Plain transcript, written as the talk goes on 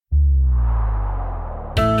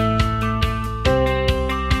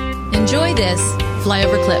this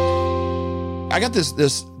flyover clip. I got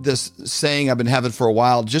this saying I've been having for a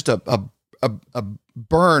while, just a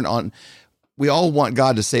burn on. We all want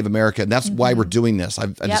God to save America, and that's why we're doing this. I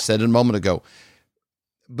just said it a moment ago.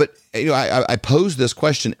 But I posed this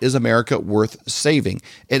question: is America worth saving?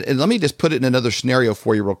 And let me just put it in another scenario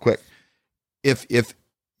for you, real quick. If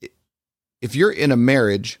you're in a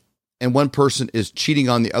marriage and one person is cheating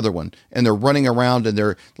on the other one, and they're running around,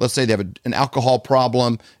 and let's say they have an alcohol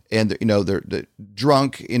problem, and they're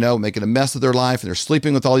drunk, making a mess of their life, and they're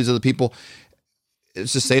sleeping with all these other people.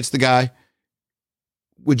 Let's just say it's the guy.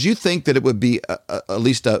 Would you think that it would be at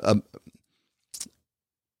least a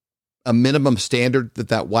minimum standard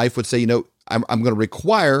that wife would say, I'm going to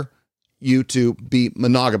require you to be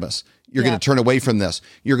monogamous. You're going to turn away from this.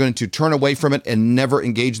 You're going to turn away from it and never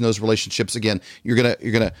engage in those relationships again. You're going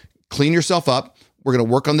to clean yourself up. We're going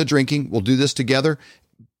to work on the drinking. We'll do this together,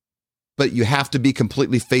 but you have to be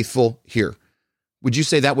completely faithful here. Would you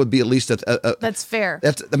say that would be at least that's fair?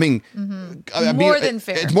 More than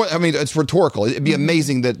fair. It's more. It's rhetorical. It'd be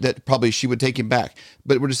amazing that probably she would take him back.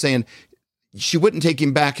 But we're just saying she wouldn't take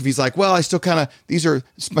him back if he's like, well, I still these are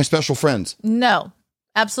my special friends. No,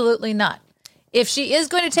 absolutely not. If she is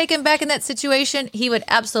going to take him back in that situation, he would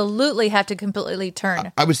absolutely have to completely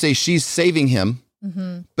turn. I would say she's saving him,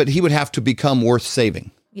 but he would have to become worth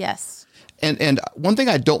saving. Yes. And one thing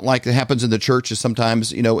I don't like that happens in the church is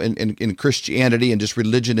sometimes, in Christianity and just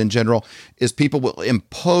religion in general, is people will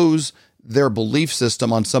impose their belief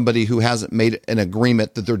system on somebody who hasn't made an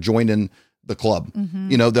agreement that they're joining the club.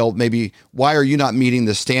 They'll maybe, why are you not meeting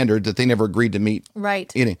the standard that they never agreed to meet?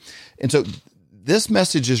 Right. And so this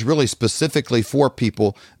message is really specifically for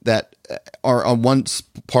people that are on one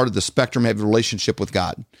part of the spectrum, have a relationship with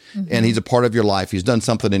God, and he's a part of your life. He's done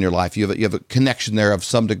something in your life. You have a connection there of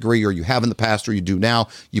some degree, or you have in the past, or you do now,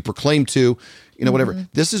 you proclaim to, whatever.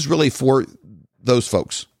 This is really for those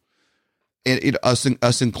folks, and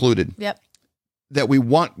us included. Yep. That we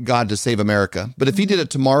want God to save America. But if he did it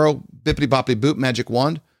tomorrow, bippity boppity boop, magic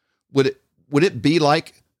wand, would it be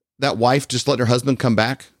like that wife just letting her husband come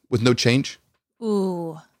back with no change?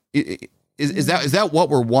 Ooh. Is that what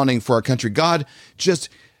we're wanting for our country? God, just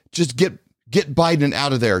get Biden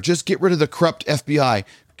out of there. Just get rid of the corrupt FBI.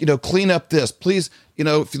 Clean up this. Please,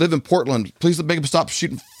 if you live in Portland, please make them stop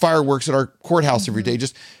shooting fireworks at our courthouse every day.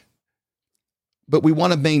 But we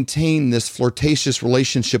want to maintain this flirtatious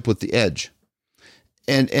relationship with the edge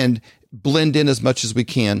and blend in as much as we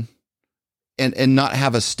can and not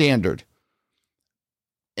have a standard.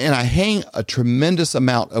 And I hang a tremendous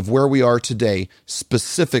amount of where we are today,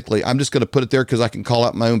 specifically, I'm just going to put it there because I can call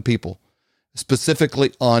out my own people,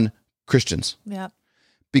 specifically on Christians. Yeah.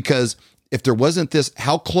 Because if there wasn't this,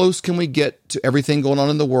 how close can we get to everything going on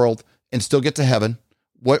in the world and still get to heaven?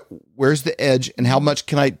 Where's the edge, and how much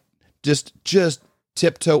can I just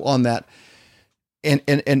tiptoe on that?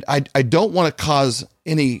 And I don't want to cause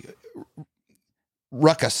any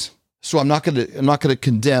ruckus, so I'm not going to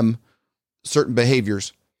condemn certain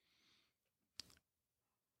behaviors.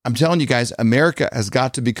 I'm telling you guys, America has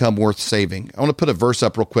got to become worth saving. I want to put a verse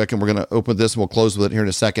up real quick, and we're going to open this and we'll close with it here in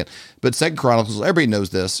a second. But 2 Chronicles, everybody knows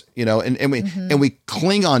this, and we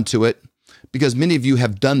cling on to it because many of you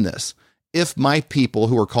have done this. If my people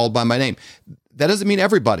who are called by my name, that doesn't mean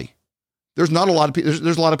everybody. There's not a lot of people.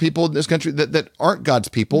 There's a lot of people in this country that aren't God's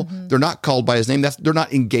people. They're not called by his name. They're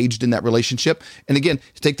not engaged in that relationship. And again,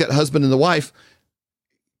 take that husband and the wife.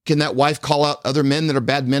 Can that wife call out other men that are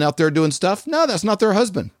bad men out there doing stuff? No, that's not their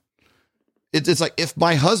husband. It's like, if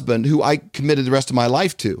my husband, who I committed the rest of my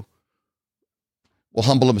life to, will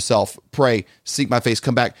humble himself, pray, seek my face,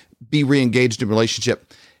 come back, be re-engaged in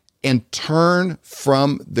relationship, and turn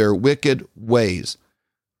from their wicked ways,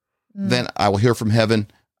 then I will hear from heaven,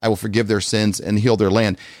 I will forgive their sins and heal their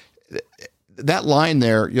land. That line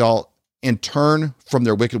there, y'all, and turn from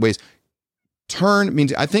their wicked ways. Turn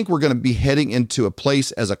means, I think we're going to be heading into a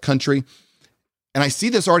place as a country, and I see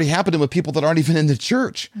this already happening with people that aren't even in the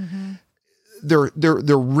church. They're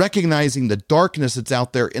recognizing the darkness that's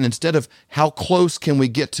out there, and instead of how close can we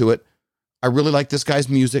get to it, I really like this guy's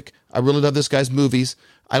music. I really love this guy's movies.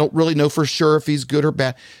 I don't really know for sure if he's good or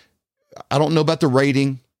bad. I don't know about the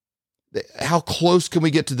rating. How close can we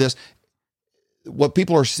get to this? What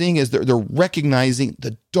people are seeing is they're recognizing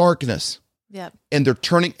the darkness. Yep. And they're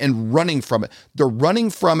turning and running from it. They're running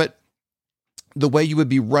from it the way you would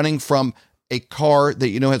be running from a car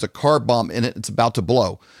that has a car bomb in it. It's about to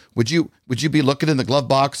blow. Would you be looking in the glove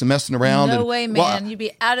box and messing around? No way, man. You'd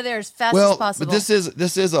be out of there as fast as possible. But this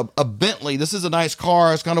is a Bentley. This is a nice car.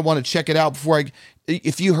 I just kind of want to check it out before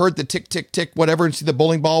if you heard the tick, tick, tick, whatever, and see the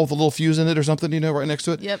bowling ball with a little fuse in it or something, right next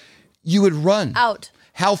to it. Yep. You would run out.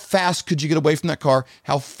 How fast could you get away from that car?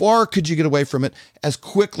 How far could you get away from it as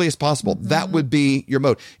quickly as possible? That would be your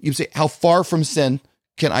mode. You say, how far from sin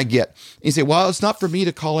can I get? And you say, well, it's not for me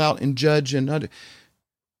to call out and judge. And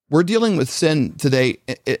we're dealing with sin today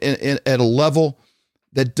at a level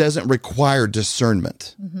that doesn't require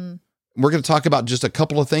discernment. We're going to talk about just a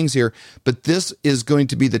couple of things here, but this is going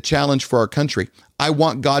to be the challenge for our country. I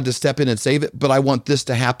want God to step in and save it, but I want this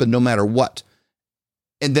to happen no matter what.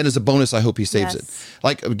 And then as a bonus, I hope he saves it.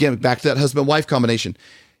 Like, again, back to that husband-wife combination.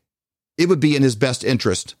 It would be in his best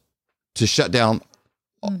interest to shut down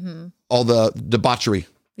all the debauchery.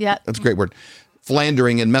 Yeah. That's a great word.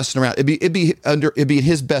 Philandering and messing around. It'd be in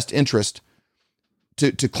his best interest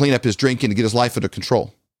to clean up his drinking and get his life under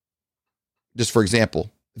control. Just for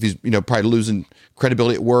example, if he's, probably losing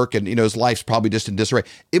credibility at work and, his life's probably just in disarray,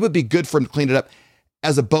 it would be good for him to clean it up.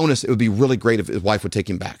 As a bonus, it would be really great if his wife would take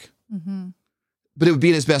him back. But it would be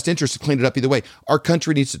in his best interest to clean it up either way. Our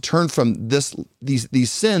country needs to turn from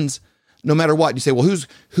these sins, no matter what. You say, well,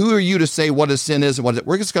 who are you to say what a sin is and what is it?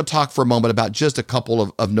 We're just going to talk for a moment about just a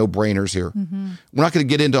couple of no-brainers here. We're not going to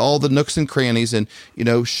get into all the nooks and crannies and,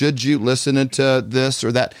 should you listen to this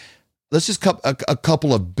or that? Let's just a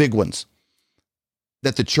couple of big ones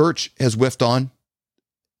that the church has whiffed on,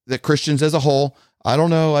 that Christians as a whole, I don't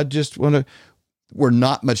know, we're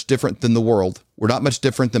not much different than the world. We're not much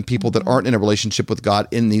different than people that aren't in a relationship with God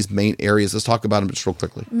in these main areas. Let's talk about them just real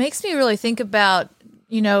quickly. Makes me really think about,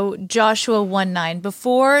 Joshua 1:9.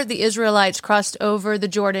 Before the Israelites crossed over the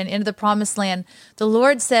Jordan into the promised land, the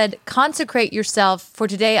Lord said, consecrate yourself, for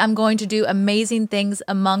today I'm going to do amazing things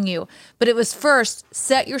among you. But it was first,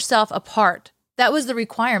 set yourself apart. That was the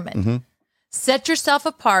requirement. Set yourself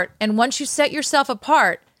apart. And once you set yourself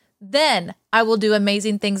apart, then I will do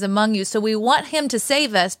amazing things among you. So we want him to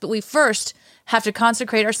save us, but we first have to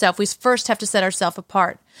consecrate ourselves. We first have to set ourselves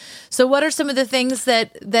apart. So what are some of the things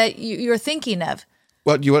that you're thinking of?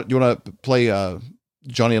 Well, do you want to play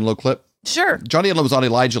Johnny Enlow clip? Sure. Johnny Enlow was on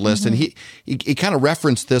Elijah List, and he kind of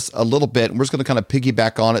referenced this a little bit, and we're just going to kind of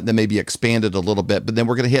piggyback on it and then maybe expand it a little bit, but then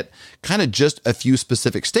we're going to hit kind of just a few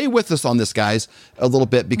specifics. Stay with us on this, guys, a little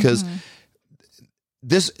bit, because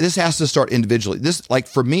this has to start individually. This, like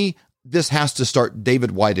for me, this has to start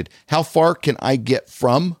David Whited. How far can I get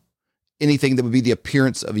from anything that would be the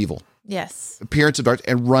appearance of evil? Yes. Appearance of darkness,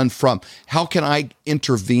 and run from. How can I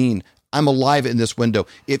intervene? I'm alive in this window.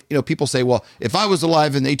 If people say, well, if I was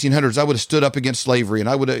alive in the 1800s, I would have stood up against slavery and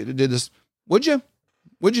I would have did this. Would you?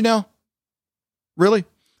 Would you now? Really?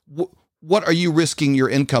 What are you risking your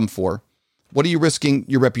income for? What are you risking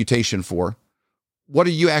your reputation for? What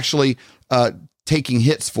are you actually taking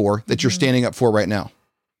hits for that you're standing up for right now?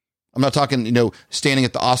 I'm not talking, standing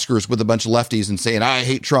at the Oscars with a bunch of lefties and saying, I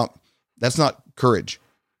hate Trump. That's not courage.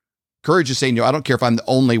 Courage is saying, I don't care if I'm the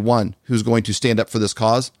only one who's going to stand up for this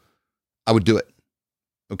cause. I would do it.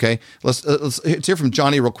 Okay. Let's hear from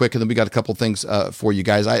Johnny real quick. And then we got a couple things for you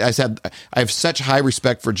guys. I have such high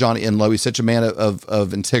respect for Johnny Enlow. He's such a man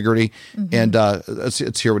of integrity. And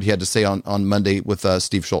let's hear what he had to say on Monday with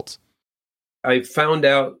Steve Schultz. I found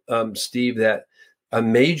out, Steve, that a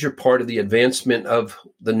major part of the advancement of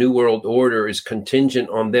the New World Order is contingent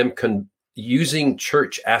on them using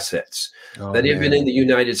church assets. That even in the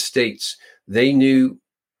United States, they knew,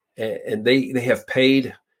 and they have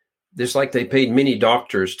paid, just like they paid many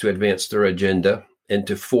doctors to advance their agenda and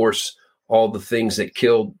to force all the things that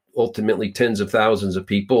killed ultimately tens of thousands of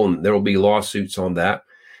people, and there will be lawsuits on that.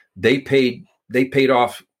 They paid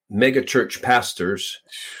off mega church pastors.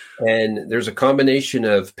 And there's a combination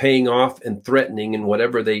of paying off and threatening and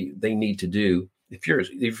whatever they need to do. If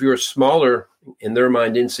you're a smaller, in their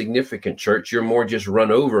mind, insignificant church, you're more just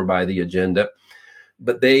run over by the agenda.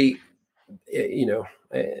 But they, and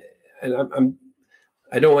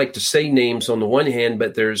I don't like to say names on the one hand,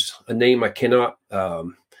 but there's a name I cannot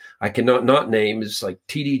not name. Is like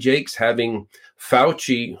T.D. Jakes having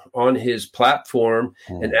Fauci on his platform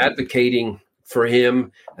and advocating for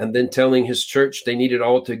him, and then telling his church they needed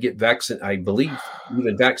all to get I believe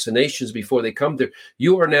even vaccinations before they come there.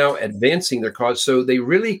 You are now advancing their cause. So they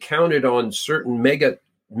really counted on certain mega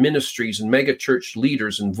ministries and mega church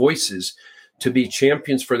leaders and voices to be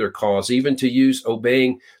champions for their cause, even to use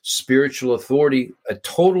obeying spiritual authority, a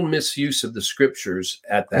total misuse of the scriptures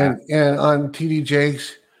at that. And on T.D.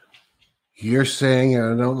 Jakes, you're saying,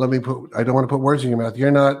 I don't want to put words in your mouth. You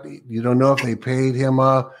don't know if they paid him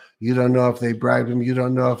off. You don't know if they bribed him. You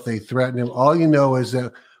don't know if they threatened him. All you know is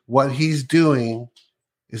that what he's doing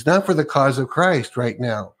is not for the cause of Christ right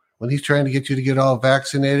now. When he's trying to get you to get all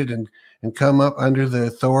vaccinated and come up under the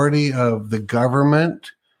authority of the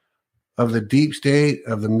government, of the deep state,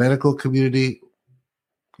 of the medical community,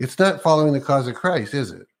 It's not following the cause of Christ,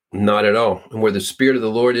 is it? Not at all. And where the Spirit of the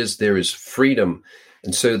Lord is, there is freedom.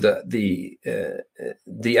 And so the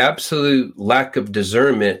absolute lack of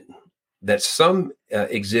discernment that some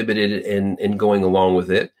exhibited in going along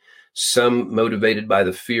with it, some motivated by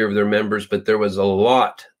the fear of their members, but there was a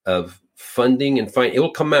lot of funding and it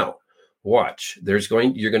will come out. Watch.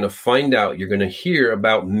 You're going to find out. You're going to hear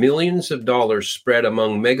about millions of dollars spread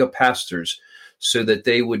among mega pastors, so that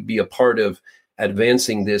they would be a part of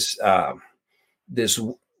advancing this.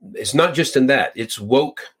 It's not just in that. It's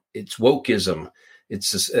woke. It's wokeism.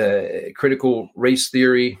 It's critical race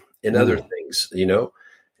theory and other things.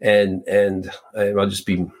 And I'll just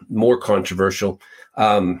be more controversial.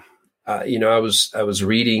 I was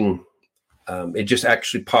reading. It just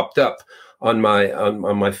actually popped up on my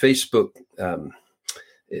Facebook.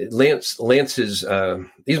 Lance's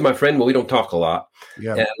he's my friend, but we don't talk a lot.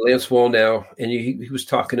 Yeah. Lance Wallnau, and he was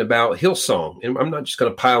talking about Hillsong, and I'm not just going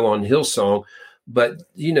to pile on Hillsong, but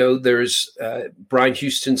there's Brian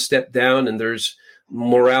Houston stepped down, and there's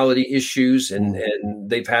morality issues, and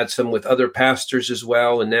they've had some with other pastors as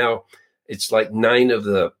well, and now it's like 9 of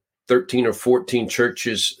the 13 or 14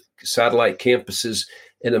 churches, satellite campuses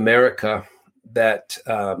in America that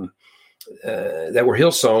were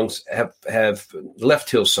Hillsongs have left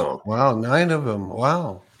Hillsong. Wow, 9 of them.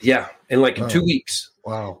 Wow. Yeah, and in 2 weeks.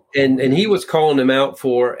 Wow. And he was calling them out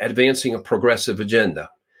for advancing a progressive agenda,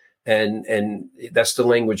 and that's the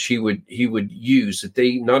language he would use. That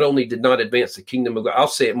they not only did not advance the kingdom of God, I'll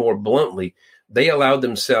say it more bluntly, they allowed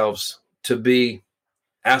themselves to be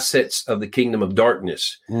assets of the kingdom of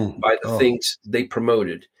darkness by the things they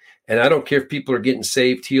promoted. And I don't care if people are getting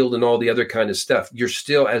saved, healed, and all the other kind of stuff. You're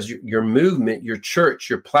still, as your movement, your church,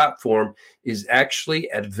 your platform is actually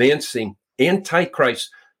advancing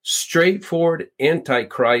Antichrist, straightforward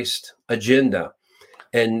Antichrist agenda.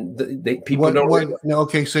 And people don't.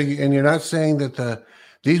 Okay, so you're not saying that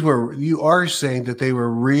you are saying that they were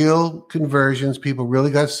real conversions. People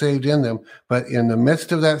really got saved in them, but in the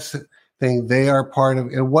midst of that thing, they are part of.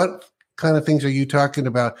 And what kind of things are you talking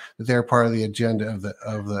about that they're part of the agenda of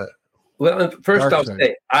the? Well, first I'll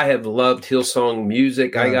say I have loved Hillsong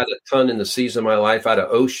music. Yeah. I got a ton in the season of my life out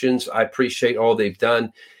of Oceans. I appreciate all they've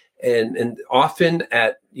done, and often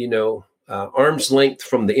at arm's length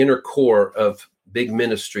from the inner core of big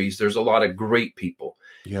ministries, there's a lot of great people.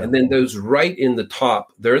 Yeah. And then those right in the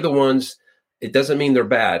top, they're the ones. It doesn't mean they're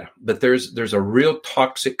bad, but there's a real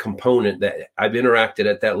toxic component that I've interacted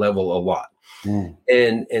at that level a lot.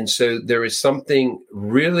 And so there is something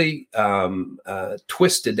really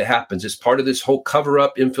twisted that happens. It's part of this whole cover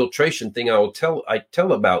up infiltration thing I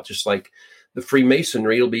tell about, just like the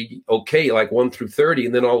Freemasonry. It'll be okay, like 1 through 30.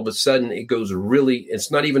 And then all of a sudden it goes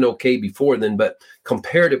it's not even okay before then, but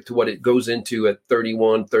comparative to what it goes into at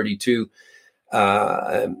 31, 32,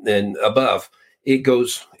 and above, it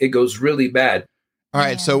goes really bad. All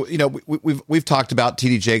right. So, we've talked about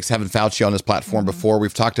TD Jakes having Fauci on his platform before.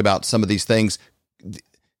 We've talked about some of these things.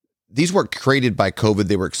 These weren't created by COVID.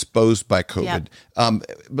 They were exposed by COVID.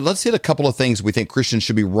 But let's hit a couple of things we think Christians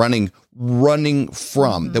should be running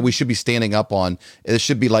from, that we should be standing up on. It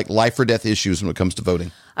should be like life or death issues when it comes to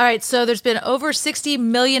voting. All right. So there's been over 60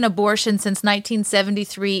 million abortions since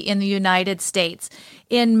 1973 in the United States.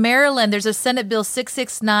 In Maryland, there's a Senate Bill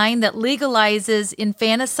 669 that legalizes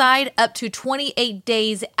infanticide up to 28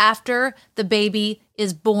 days after the baby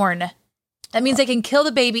is born. That means they can kill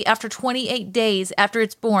the baby after 28 days after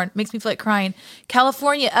it's born. Makes me feel like crying.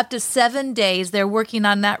 California, up to 7 days. They're working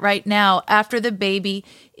on that right now after the baby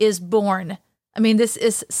is born. I mean, this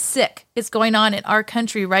is sick. It's going on in our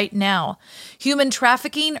country right now. Human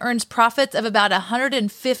trafficking earns profits of about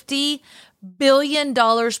 $150 billion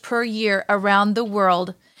per year around the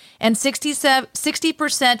world. And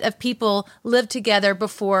 60% of people live together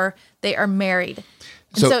before they are married.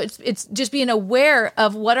 And so it's just being aware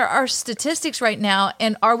of what are our statistics right now,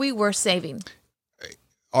 and are we worth saving?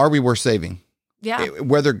 Are we worth saving? Yeah.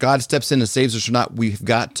 Whether God steps in and saves us or not, we've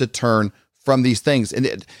got to turn from these things. And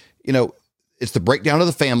it's the breakdown of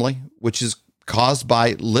the family, which is caused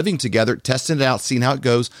by living together, testing it out, seeing how it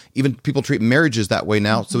goes. Even people treat marriages that way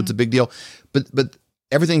now, so it's a big deal. But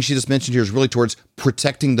everything she just mentioned here is really towards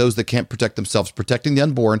protecting those that can't protect themselves, protecting the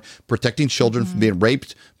unborn, protecting children from being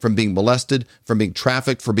raped, from being molested, from being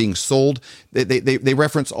trafficked, from being sold. They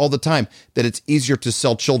reference all the time that it's easier to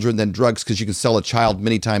sell children than drugs because you can sell a child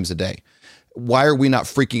many times a day. Why are we not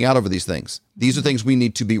freaking out over these things? These are things we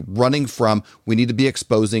need to be running from. We need to be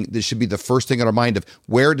exposing. This should be the first thing in our mind of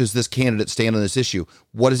where does this candidate stand on this issue?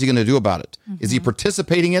 What is he going to do about it? Is he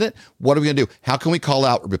participating in it? What are we going to do? How can we call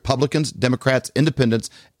out Republicans, Democrats, independents,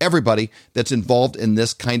 everybody that's involved in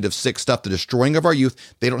this kind of sick stuff, the destroying of our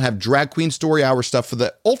youth? They don't have drag queen story hour stuff for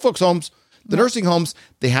the old folks' homes. The nursing homes,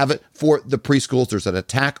 they have it for the preschools. There's an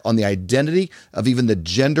attack on the identity of even the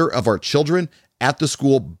gender of our children at the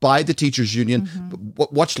school by the teachers union.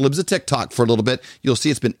 Watch Libs of TikTok for a little bit. You'll see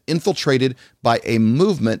it's been infiltrated by a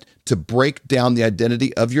movement to break down the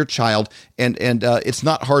identity of your child. And it's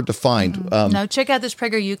not hard to find. No, check out this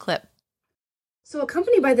PragerU clip. So a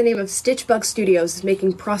company by the name of Stitchbug Studios is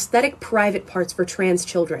making prosthetic private parts for trans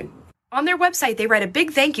children. On their website, they write a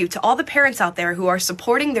big thank you to all the parents out there who are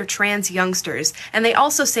supporting their trans youngsters, and they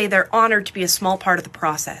also say they're honored to be a small part of the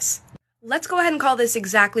process. Let's go ahead and call this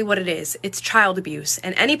exactly what it is. It's child abuse,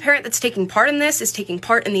 and any parent that's taking part in this is taking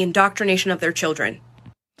part in the indoctrination of their children.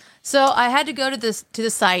 So I had to go to the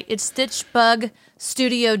site. It's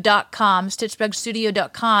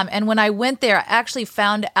stitchbugstudio.com, and when I went there, I actually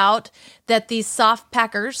found out that these soft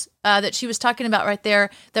packers that she was talking about right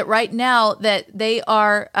there, that right now that they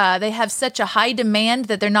have such a high demand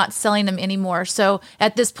that they're not selling them anymore. So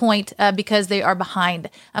at this point, because they are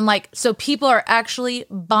behind, I'm like, so people are actually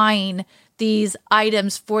buying these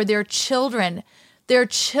items for their children. They're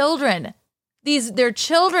buying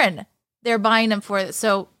them for it.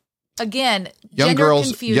 So again, young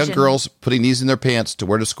girls putting these in their pants to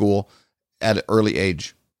wear to school at an early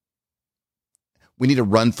age. We need to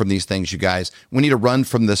run from these things, you guys. We need to run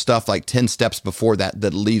from the stuff like 10 steps before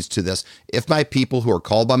that leads to this. If my people who are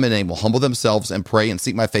called by my name will humble themselves and pray and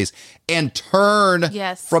seek my face and turn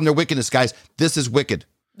from their wickedness, guys, this is wicked.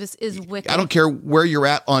 This is wicked. I don't care where you're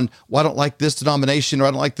at on, well, I don't like this denomination or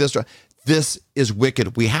I don't like this. This is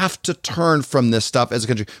wicked. We have to turn from this stuff as a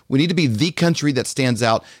country. We need to be the country that stands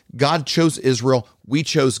out. God chose Israel. We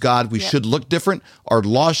chose God. We should look different. Our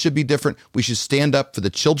laws should be different. We should stand up for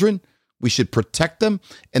the children. We should protect them,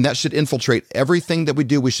 and that should infiltrate everything that we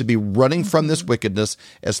do. We should be running from this wickedness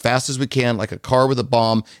as fast as we can, like a car with a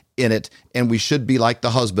bomb in it, and we should be like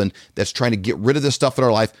the husband that's trying to get rid of this stuff in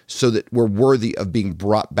our life so that we're worthy of being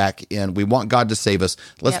brought back in. We want God to save us.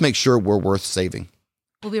 Let's make sure we're worth saving.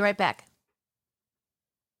 We'll be right back.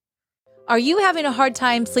 Are you having a hard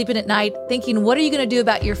time sleeping at night, thinking, what are you going to do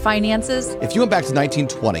about your finances? If you went back to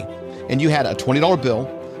 1920 and you had a $20 bill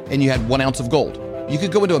and you had 1 ounce of gold, you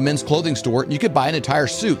could go into a men's clothing store and you could buy an entire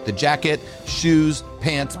suit, the jacket, shoes,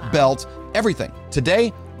 pants, belt, everything.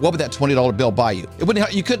 Today, what would that $20 bill buy you?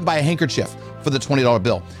 You couldn't buy a handkerchief for the $20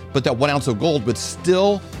 bill, but that 1 ounce of gold would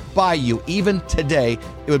still buy you, even today,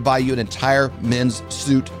 it would buy you an entire men's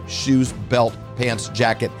suit, shoes, belt, pants,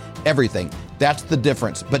 jacket, everything. That's the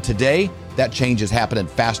difference. But today, that change is happening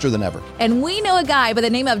faster than ever. And we know a guy by the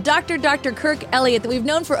name of Dr. Kirk Elliott that we've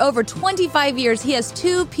known for over 25 years. He has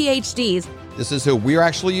 2 PhDs. This is who we're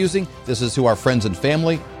actually using. This is who our friends and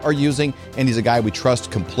family are using. And he's a guy we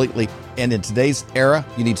trust completely. And in today's era,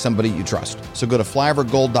 you need somebody you trust. So go to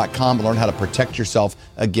flyovergold.com and learn how to protect yourself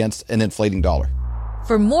against an inflating dollar.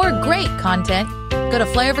 For more great content, go to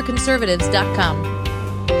flyoverconservatives.com.